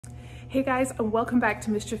Hey guys, and welcome back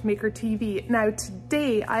to MischiefMaker TV. Now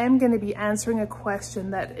today I am going to be answering a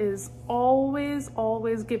question that is always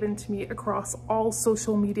given to me across all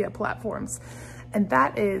social media platforms. And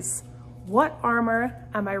that is, what armor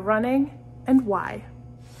am I running and why?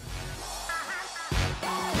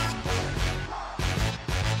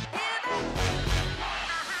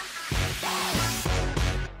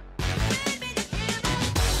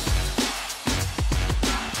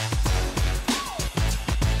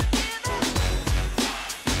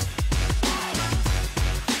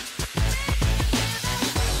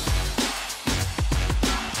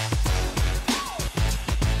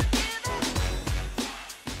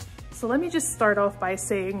 So let me just start off by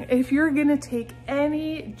saying, if you're gonna take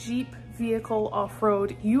any Jeep vehicle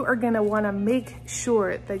off-road, you are gonna wanna make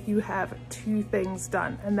sure that you have two things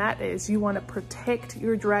done. And that is, you wanna protect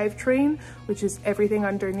your drivetrain, which is everything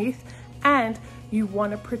underneath, and you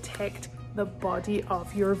wanna protect the body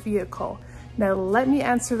of your vehicle. Now let me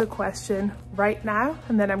answer the question right now,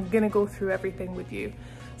 and then I'm gonna go through everything with you.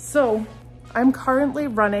 So I'm currently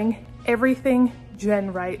running everything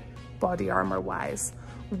GenRight body armor wise.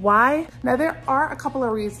 Why? Now there are a couple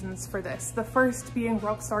of reasons for this. The first being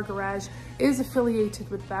Rockstar Garage is affiliated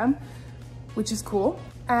with them, which is cool.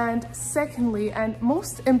 And secondly, and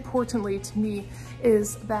most importantly to me,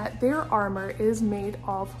 is that their armor is made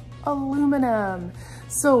of aluminum.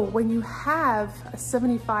 So when you have a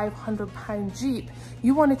 7,500 pound Jeep,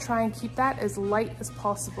 you want to try and keep that as light as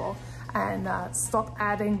possible and stop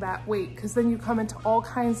adding that weight, because then you come into all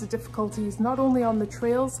kinds of difficulties, not only on the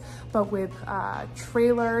trails, but with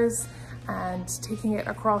trailers and taking it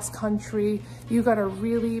across country. You gotta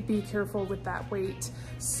really be careful with that weight.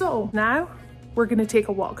 So now we're gonna take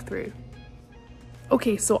a walk through.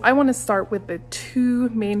 Okay, so I want to start with the two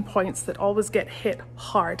main points that always get hit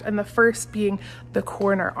hard, and the first being the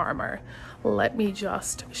corner armor. Let me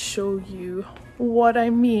just show you what I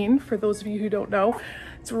mean for those of you who don't know.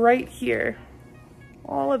 It's right here,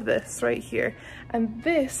 all of this right here, and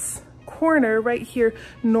this corner right here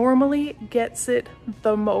normally gets it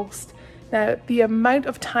the most. Now, the amount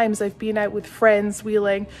of times I've been out with friends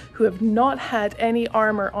wheeling who have not had any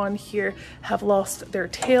armor on here have lost their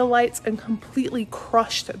tail lights and completely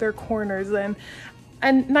crushed their corners in.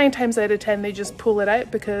 And 9 times out of 10, they just pull it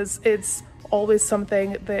out because it's always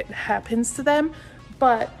something that happens to them.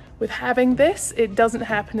 But with having this, it doesn't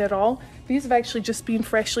happen at all. These have actually just been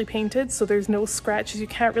freshly painted, so there's no scratches. You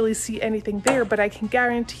can't really see anything there, but I can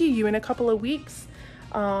guarantee you in a couple of weeks,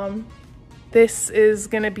 this is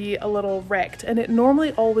gonna be a little wrecked. And it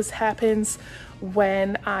normally always happens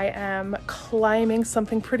when I am climbing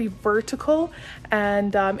something pretty vertical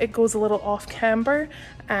and it goes a little off camber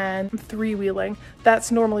and I'm three-wheeling.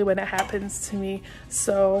 That's normally when it happens to me.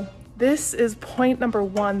 So this is point number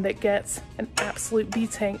one that gets an absolute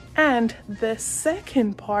beating. And the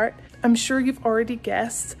second part, I'm sure you've already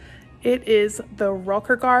guessed, it is the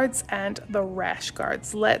rocker guards and the rash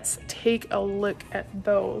guards. Let's take a look at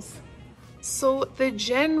those. So the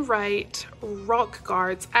GenRight rock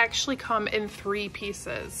guards actually come in 3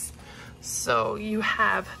 pieces. So you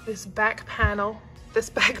have this back panel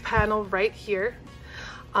right here.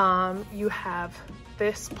 You have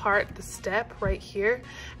this part, the step right here,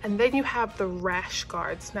 and then you have the rash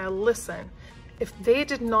guards. Now listen, if they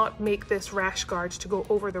did not make this rash guard to go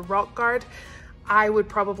over the rock guard, I would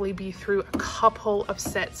probably be through a couple of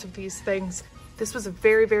sets of these things. This was a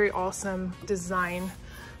very awesome design.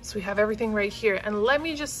 So we have everything right here, and let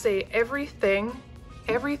me just say, everything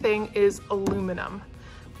is aluminum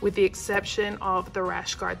with the exception of the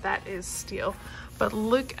rash guard, that is steel. But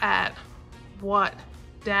look at what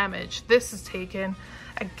damage this has taken.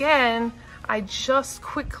 Again, I just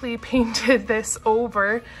quickly painted this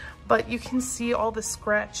over, but you can see all the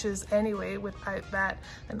scratches anyway without that,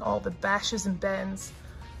 and all the bashes and bends.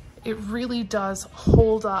 It really does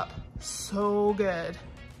hold up so good.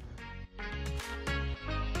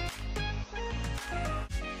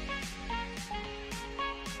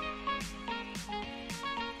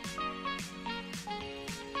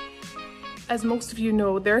 As most of you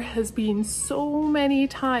know, there has been so many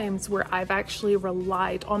times where I've actually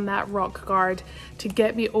relied on that rock guard to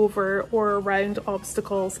get me over or around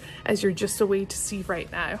obstacles, as you're just a way to see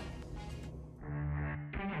right now.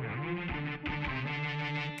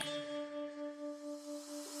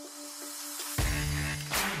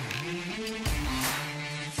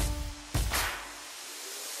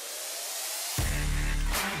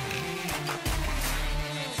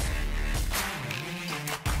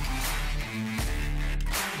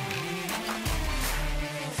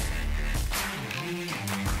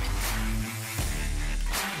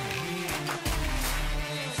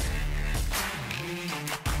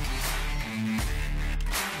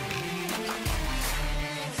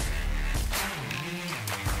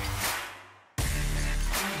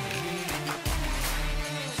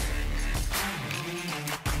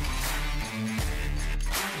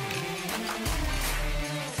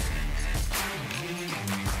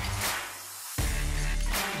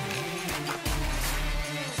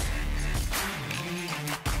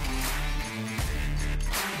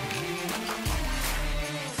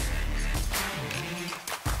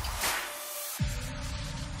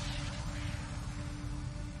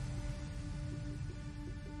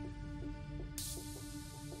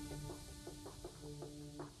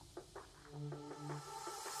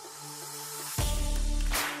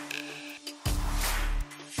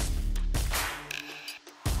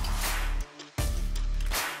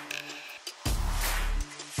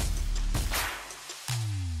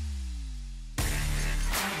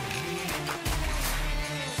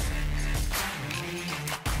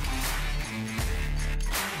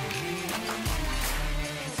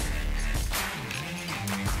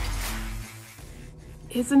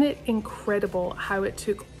 isn't it incredible how it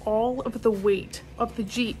took all of the weight of the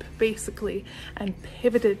Jeep basically and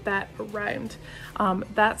pivoted that around?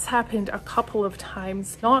 That's happened a couple of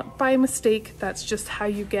times, not by mistake, that's just how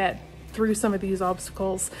you get through some of these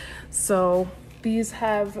obstacles. So these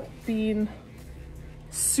have been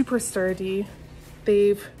super sturdy.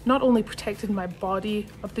 They've not only protected my body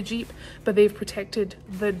of the Jeep, but they've protected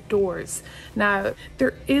the doors. Now,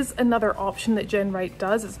 there is another option that GenRight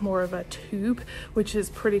does. It's more of a tube, which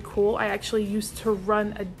is pretty cool. I actually used to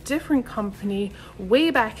run a different company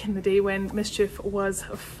way back in the day when Mischief was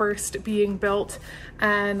first being built,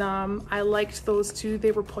 and I liked those too.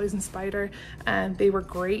 They were Poison Spider and they were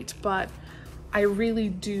great, but I really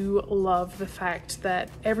do love the fact that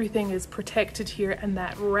everything is protected here, and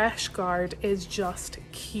that rash guard is just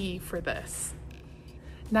key for this.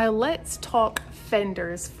 Now let's talk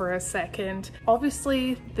fenders for a second.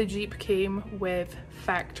 Obviously the Jeep came with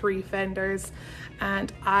factory fenders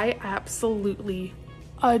and I absolutely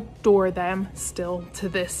adore them still to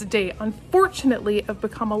this day. Unfortunately, I've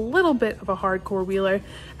become a little bit of a hardcore wheeler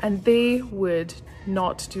and they would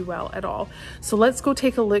not do well at all. So let's go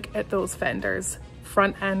take a look at those fenders,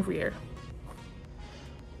 front and rear.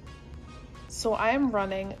 So I'm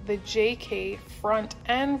running the JK front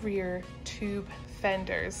and rear tube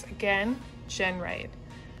fenders. Again, GenRight.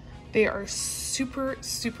 They are super,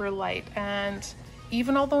 super light, and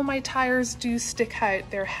even although my tires do stick out,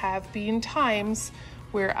 there have been times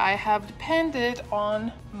where I have depended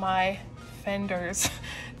on my fenders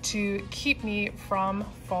to keep me from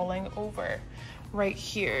falling over. Right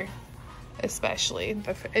here, especially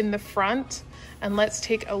in the front. And let's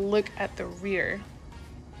take a look at the rear.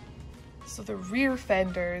 So the rear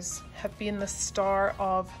fenders have been the star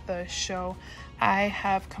of the show. I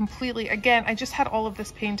have completely, again, I just had all of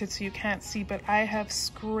this painted so you can't see, but I have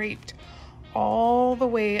scraped all the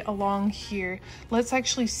way along here. Let's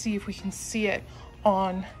actually see if we can see it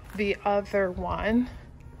on the other one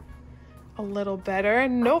a little better.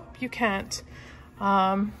 Nope, you can't.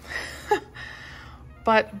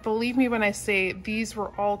 But believe me when I say these were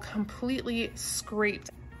all completely scraped.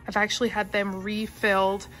 I've actually had them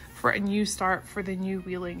refilled for a new start for the new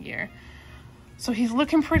wheeling year. So he's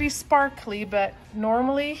looking pretty sparkly, but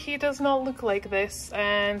normally he does not look like this.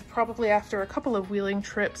 And probably after a couple of wheeling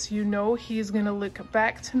trips, you know he's gonna look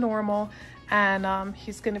back to normal, and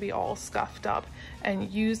he's gonna be all scuffed up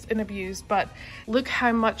and used and abused. But look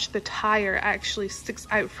how much the tire actually sticks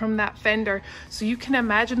out from that fender. So you can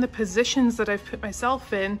imagine the positions that I've put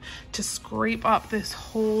myself in to scrape up this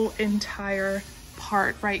whole entire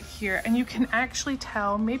part right here. And you can actually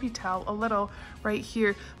tell, maybe tell a little right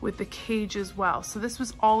here with the cage as well. So this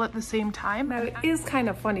was all at the same time. Now it is kind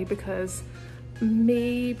of funny because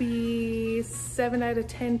maybe 7 out of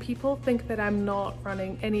 10 people think that I'm not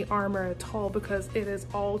running any armor at all because it is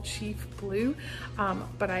all Chief Blue,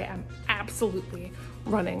 but I am absolutely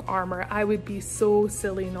running armor. I would be so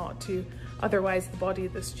silly not to, otherwise the body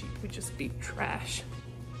of this Jeep would just be trash.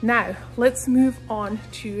 Now let's move on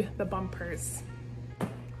to the bumpers.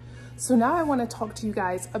 So now I want to talk to you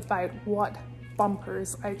guys about what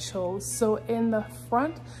bumpers I chose. So in the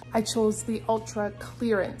front, I chose the Ultra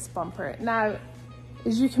Clearance bumper. Now,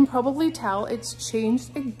 as you can probably tell, it's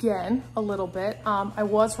changed again a little bit. I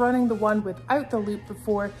was running the one without the loop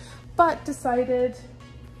before, but decided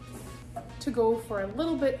to go for a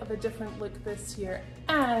little bit of a different look this year.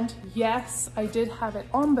 And yes, I did have it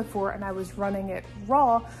on before and I was running it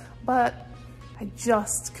raw, but I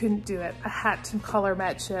just couldn't do it. I had to color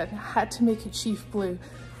match it. I had to make it Chief Blue.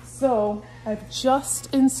 So I've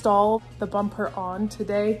just installed the bumper on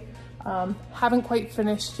today. Haven't quite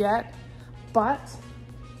finished yet, but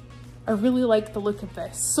I really like the look of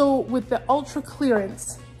this. So with the Ultra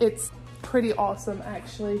Clearance, it's pretty awesome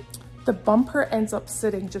actually. The bumper ends up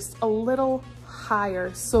sitting just a little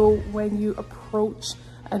higher, so when you approach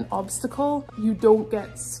an obstacle, you don't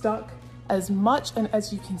get stuck as much, and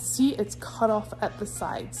as you can see, it's cut off at the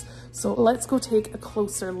sides. So let's go take a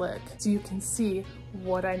closer look so you can see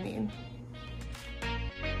what I mean.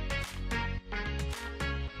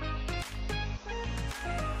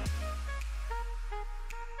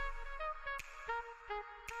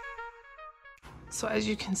 So as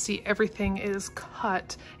you can see, everything is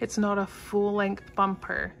cut. It's not a full length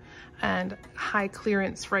bumper and high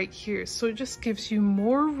clearance right here. So it just gives you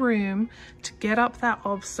more room to get up that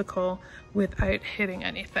obstacle without hitting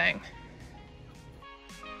anything.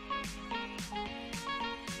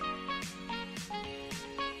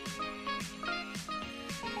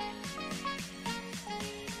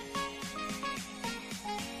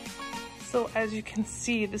 So as you can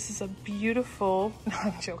see, this is a beautiful, no,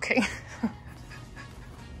 I'm joking.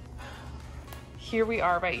 here we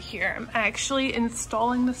are right here. I'm actually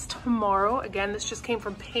installing this tomorrow. Again, this just came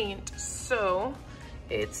from paint, so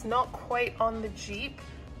it's not quite on the Jeep,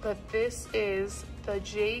 but this is the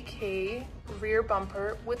JK rear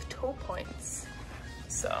bumper with toe points.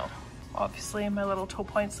 So obviously my little toe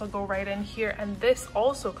points will go right in here, and this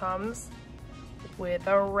also comes with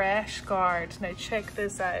a rash guard. Now check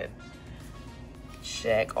this out.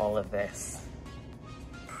 Check all of this.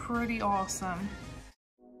 Pretty awesome.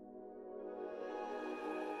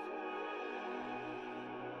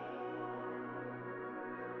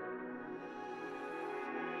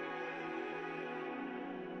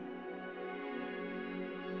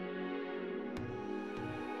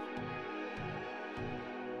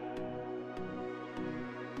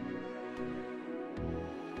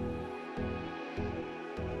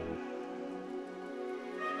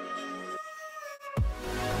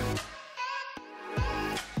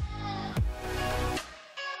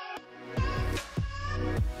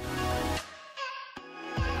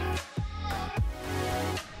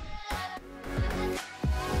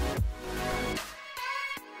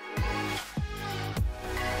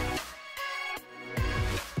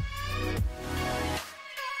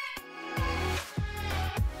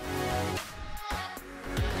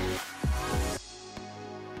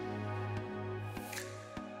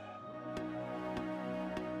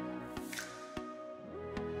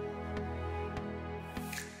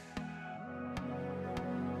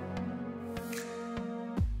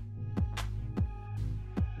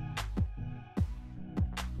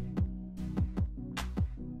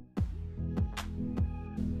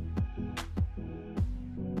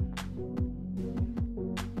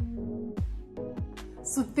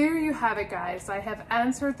 So there you have it, guys. I have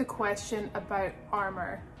answered the question about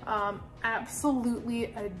armor.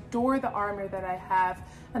 Absolutely adore the armor that I have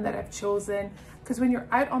and that I've chosen, because when you're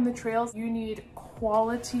out on the trails, you need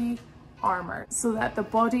quality armor so that the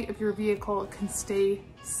body of your vehicle can stay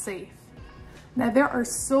safe. Now, there are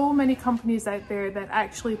so many companies out there that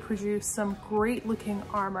actually produce some great looking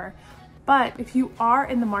armor, but if you are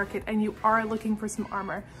in the market and you are looking for some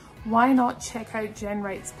armor, why not check out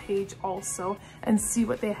Genrite's page also and see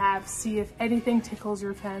what they have, see if anything tickles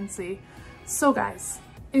your fancy. So guys,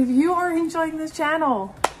 if you are enjoying this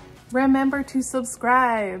channel, remember to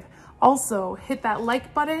subscribe. Also, hit that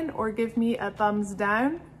like button or give me a thumbs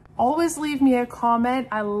down. Always leave me a comment.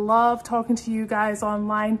 I love talking to you guys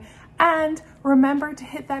online. And remember to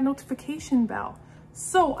hit that notification bell.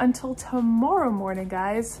 So until tomorrow morning,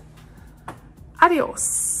 guys,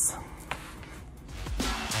 adios.